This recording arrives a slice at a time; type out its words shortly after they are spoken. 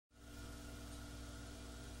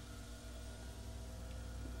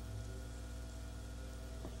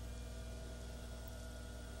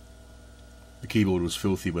keyboard was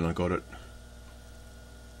filthy when I got it.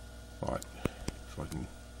 Right, if I can,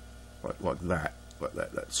 like that,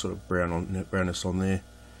 that sort of brownness on there.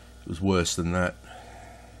 It was worse than that.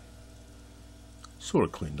 Sort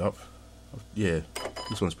of cleaned up. Yeah,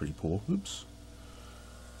 this one's pretty poor. Oops.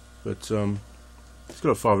 But it's got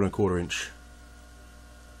a 5¼ inch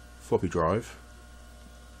floppy drive.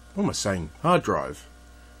 What am I saying? Hard drive.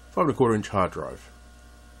 5¼ inch hard drive.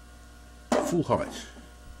 Full height.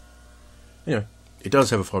 Anyway, it does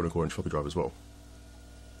have a 5¼ inch floppy drive as well.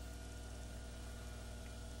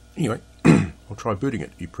 Anyway, I'll try booting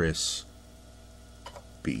it. You press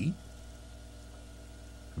B,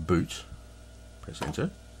 boot, press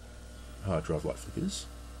enter, hard drive light flickers,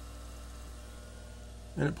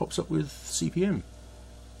 and it pops up with CPM.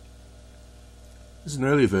 This is an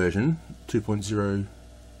earlier version,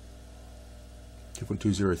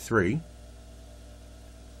 2.203.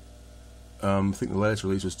 I think the latest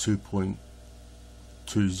release was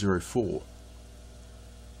 2.204.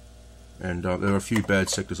 And there are a few bad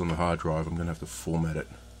sectors on the hard drive. I'm going to have to format it,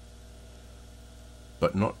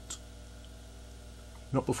 but not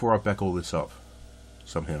before I back all this up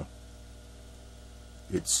somehow.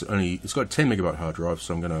 It's got a 10 megabyte hard drive,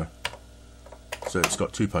 so so it's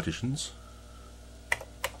got two partitions,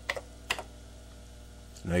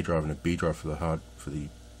 an A drive and a B drive for the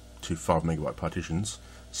two 5 megabyte partitions.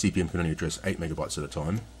 CPM can only address 8 megabytes at a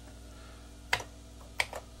time.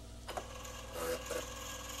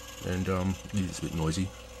 And it's a bit noisy.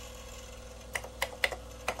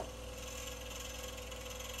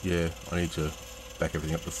 Yeah, I need to back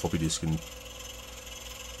everything up to floppy disk and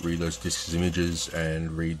read those disks as images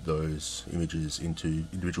and read those images into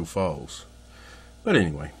individual files. But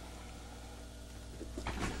anyway,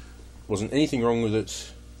 wasn't anything wrong with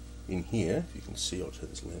it in here. If you can see, I'll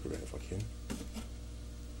turn this lamp around if I can.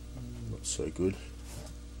 Not so good.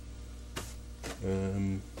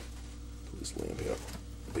 Put this lamp out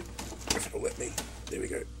a bit, if it'll let me. There we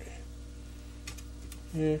go.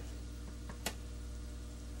 Yeah,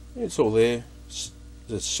 it's all there. There's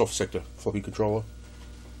a soft sector floppy controller,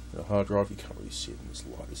 a hard drive. You can't really see it in this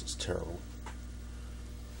light, it's terrible.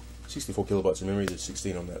 64 kilobytes of memory. There's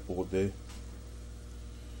 16 on that board there.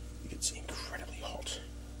 It's incredibly hot.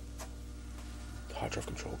 The hard drive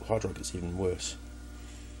control. The hard drive gets even worse.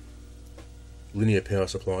 Linear power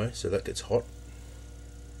supply, so that gets hot.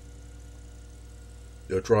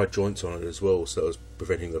 There are dry joints on it as well, so that was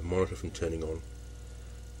preventing the monitor from turning on.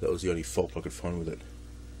 That was the only fault I could find with it.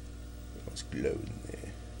 Nice glow in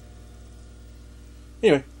there.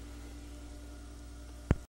 Anyway,